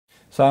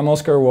So I'm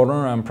Oscar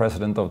Warner, I'm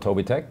president of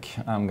Tobii Tech.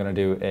 I'm going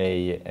to do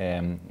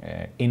a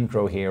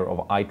intro here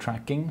of eye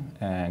tracking.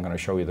 I'm going to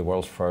show you the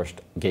world's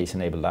first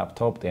gaze-enabled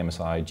laptop, the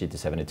MSI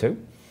GT72.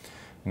 I'm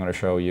going to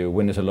show you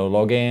Windows Hello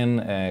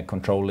login,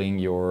 controlling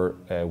your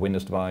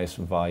Windows device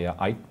with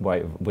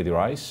your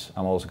eyes.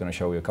 I'm also going to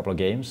show you a couple of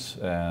games.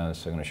 So I'm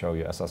going to show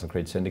you Assassin's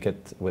Creed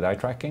Syndicate with eye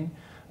tracking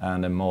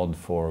and a mod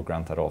for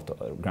Grand Theft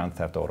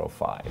Auto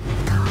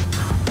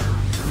 5.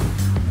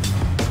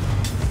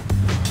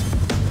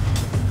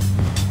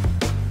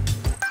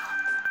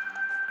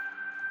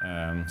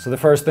 So the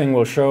first thing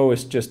we'll show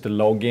is just the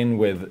login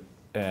with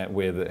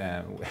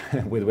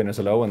Windows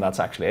Hello, and that's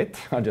actually it.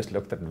 I just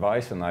looked at the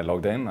device and I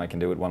logged in. I can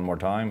do it one more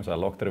time, so I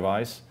lock the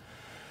device.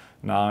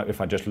 Now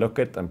if I just look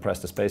it and press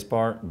the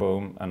spacebar,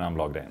 boom, and I'm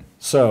logged in.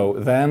 So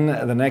then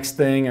the next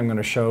thing I'm going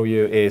to show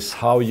you is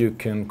how you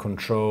can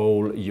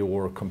control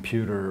your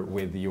computer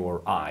with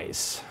your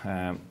eyes.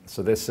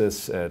 So this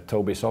is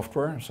Tobii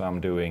software, so I'm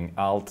doing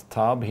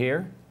Alt-Tab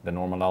here, the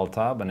normal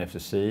Alt-Tab, and if you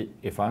see,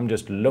 if I'm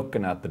just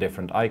looking at the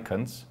different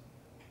icons,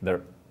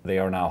 they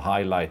are now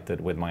highlighted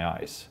with my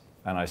eyes,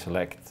 and I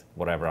select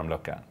whatever I'm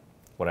looking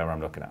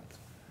at.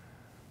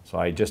 So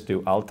I just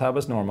do Alt-Tab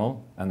as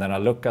normal, and then I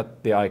look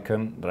at the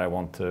icon that I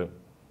want to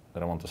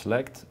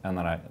select, and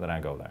then I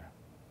go there.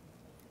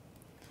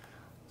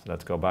 So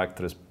let's go back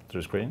to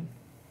the screen.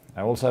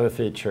 I also have a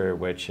feature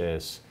which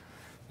is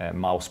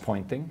mouse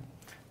pointing.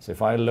 So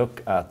if I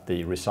look at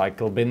the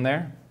recycle bin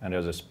there, and I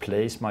just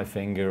place my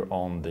finger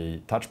on the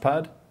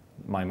touchpad,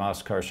 my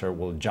mouse cursor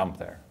will jump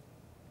there.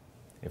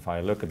 If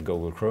I look at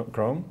Google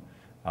Chrome,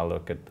 I'll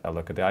look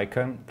at the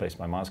icon, place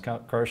my mouse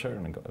cursor,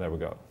 and there we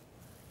go.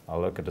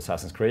 I'll look at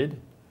Assassin's Creed,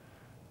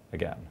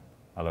 again.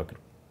 I'll look at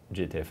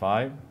GTA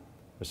 5,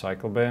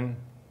 recycle bin,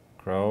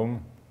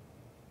 Chrome.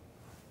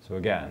 So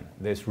again,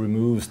 this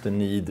removes the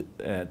need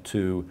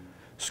to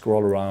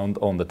scroll around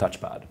on the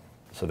touchpad.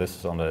 So this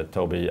is on the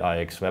Tobii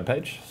iX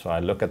webpage. So I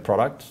look at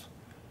products,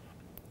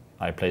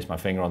 I place my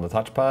finger on the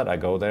touchpad, I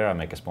go there, I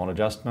make a small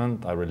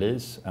adjustment, I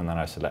release, and then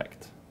I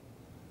select.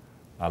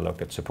 I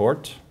look at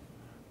support,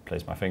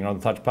 place my finger on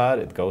the touchpad,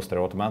 it goes there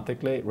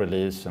automatically,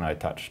 release, and I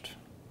touched,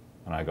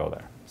 and I go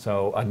there.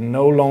 So I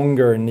no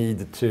longer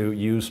need to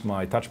use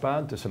my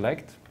touchpad to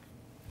select.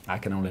 I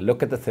can only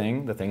look at the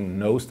thing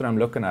knows that I'm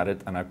looking at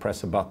it, and I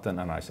press a button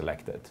and I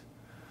select it.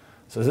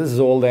 So this is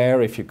all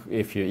there if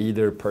you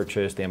either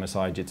purchase the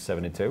MSI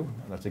GT72,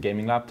 that's a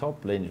gaming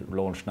laptop,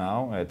 launched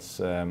now, it's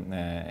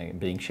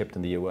being shipped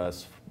in the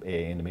US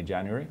in the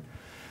mid-January,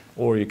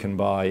 or you can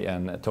buy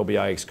a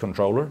Tobii iX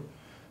controller,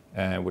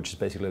 which is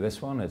basically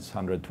this one. It's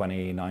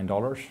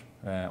 $129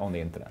 on the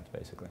internet,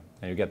 basically.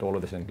 And you get all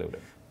of this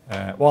included.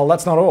 Well,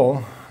 that's not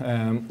all.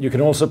 You can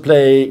also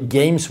play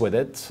games with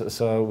it.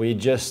 So we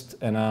just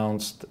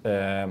announced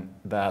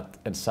that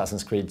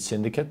Assassin's Creed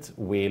Syndicate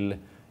will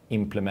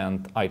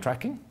implement eye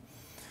tracking.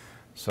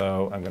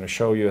 So I'm going to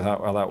show you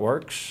how that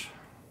works.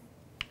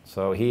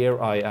 So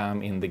here I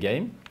am in the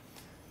game.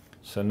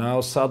 So now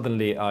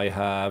suddenly I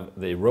have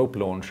the rope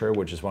launcher,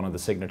 which is one of the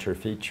signature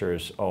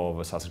features of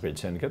Assassin's Creed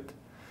Syndicate.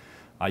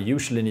 I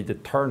usually need to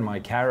turn my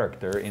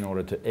character in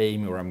order to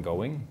aim where I'm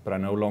going, but I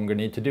no longer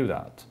need to do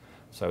that.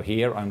 So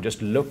here I'm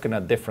just looking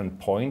at different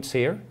points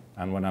here,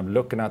 and when I'm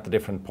looking at the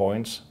different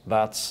points,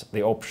 that's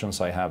the options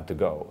I have to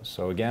go.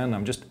 So again,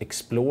 I'm just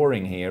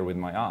exploring here with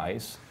my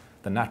eyes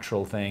the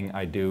natural thing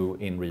I do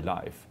in real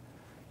life.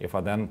 If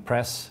I then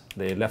press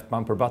the left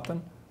bumper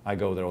button, I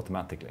go there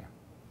automatically.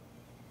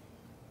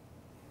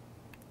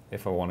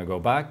 If I want to go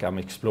back, I'm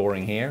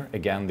exploring here,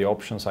 again the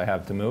options I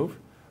have to move.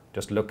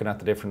 Just looking at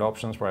the different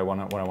options where I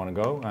want to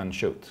go and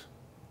shoot.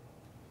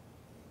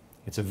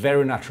 It's a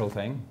very natural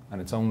thing, and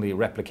it's only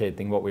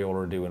replicating what we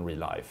already do in real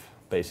life.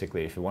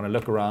 Basically, if you want to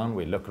look around,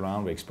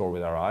 we explore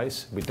with our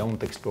eyes. We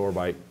don't explore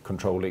by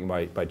controlling,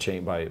 by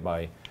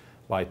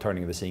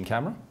turning the scene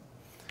camera.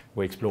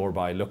 We explore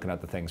by looking at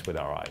the things with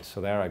our eyes.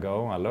 So there I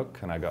go, I look,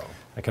 and I go.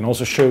 I can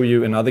also show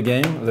you another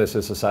game. This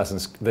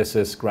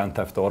is Grand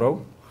Theft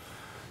Auto.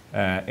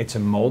 It's a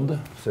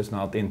mod, so it's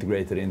not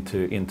integrated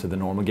into the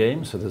normal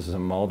game. So this is a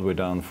mod we're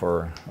done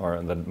for,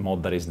 or the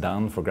mod that is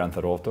done for Grand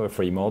Theft Auto, a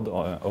free mod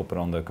open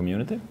on the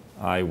community.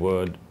 I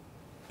would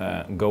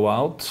go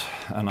out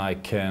and I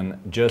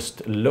can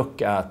just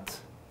look at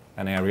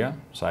an area.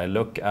 So I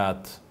look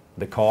at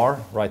the car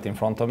right in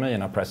front of me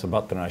and I press a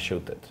button and I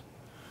shoot it.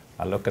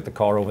 I look at the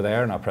car over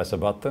there and I press a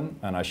button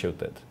and I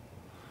shoot it.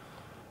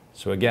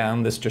 So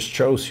again, this just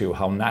shows you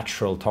how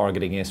natural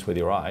targeting is with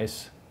your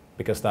eyes,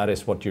 because that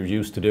is what you're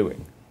used to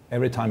doing.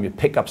 Every time you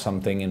pick up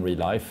something in real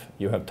life,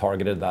 you have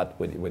targeted that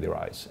with your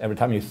eyes. Every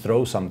time you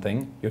throw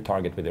something, you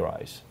target with your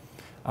eyes.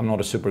 I'm not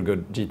a super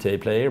good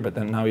GTA player, but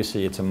then now you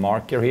see it's a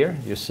marker here.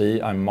 You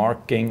see I'm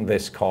marking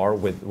this car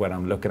when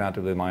I'm looking at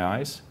it with my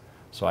eyes.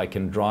 So I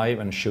can drive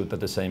and shoot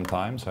at the same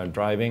time. So I'm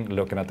driving,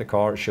 looking at the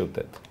car, shoot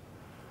it.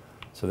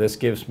 So this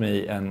gives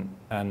me an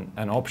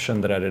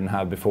option that I didn't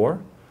have before,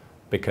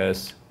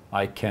 because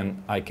I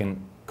can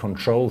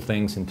control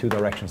things in two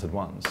directions at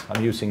once.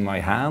 I'm using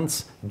my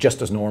hands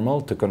just as normal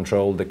to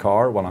control the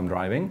car while I'm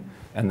driving,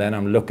 and then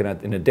I'm looking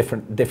at in a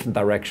different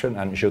direction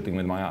and shooting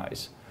with my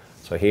eyes.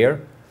 So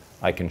here,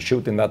 I can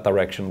shoot in that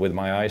direction with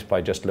my eyes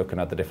by just looking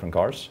at the different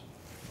cars,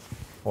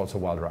 also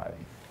while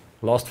driving.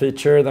 Last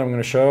feature that I'm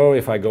going to show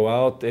if I go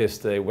out is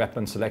the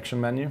weapon selection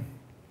menu.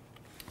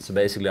 So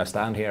basically I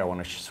stand here, I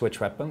want to switch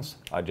weapons.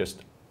 I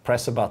just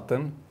press a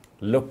button,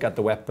 look at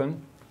the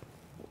weapon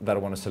that I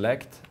want to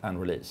select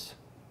and release.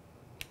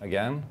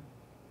 Again,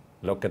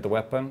 look at the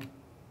weapon,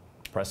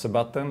 press a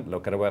button,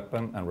 look at a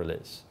weapon and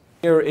release.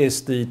 Here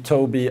is the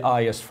Tobii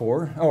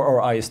IS4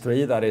 or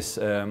IS3, that is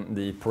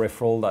the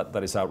peripheral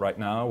that is out right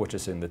now, which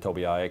is in the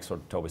Tobii IX or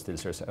Tobii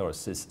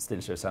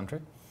SteelSeries Sentry.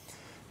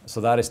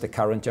 So that is the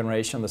current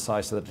generation, the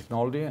size of the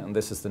technology, and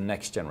this is the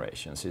next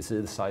generation. So you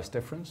see the size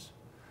difference?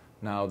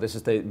 Now this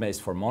is made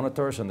for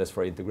monitors and this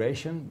for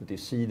integration, but you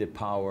see the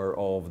power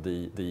of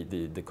the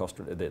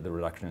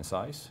reduction in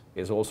size.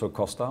 It's also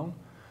cost down.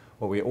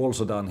 What we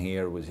also done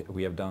here was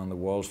we have done the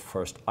world's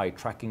first eye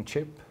tracking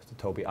chip, the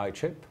Tobii eye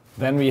chip.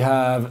 Then we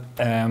have,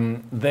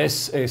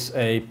 this is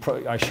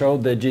I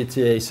showed the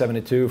GTA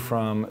 72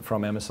 from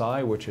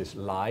MSI, which is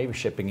live,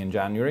 shipping in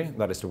January.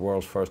 That is the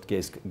world's first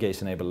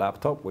gaze-enabled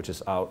laptop, which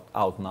is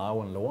out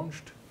now and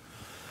launched.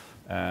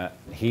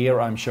 Here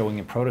I'm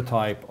showing a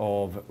prototype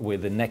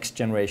with the next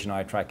generation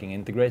eye tracking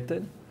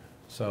integrated.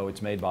 So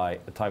it's made by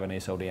a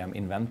Taiwanese ODM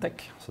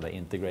Inventec. So they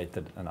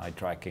integrated an eye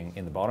tracking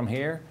in the bottom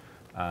here.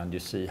 And you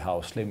see how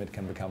slim it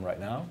can become right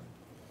now.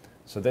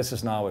 So this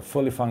is now a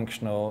fully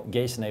functional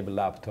gaze-enabled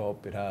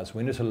laptop. It has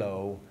Windows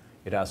Hello.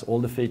 It has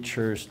all the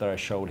features that I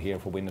showed here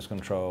for Windows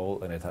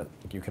control, and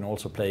you can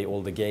also play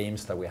all the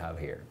games that we have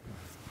here.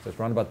 So it's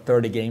around about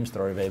 30 games that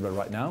are available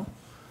right now,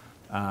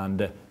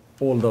 and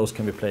all those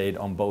can be played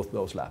on both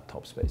those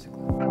laptops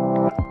basically.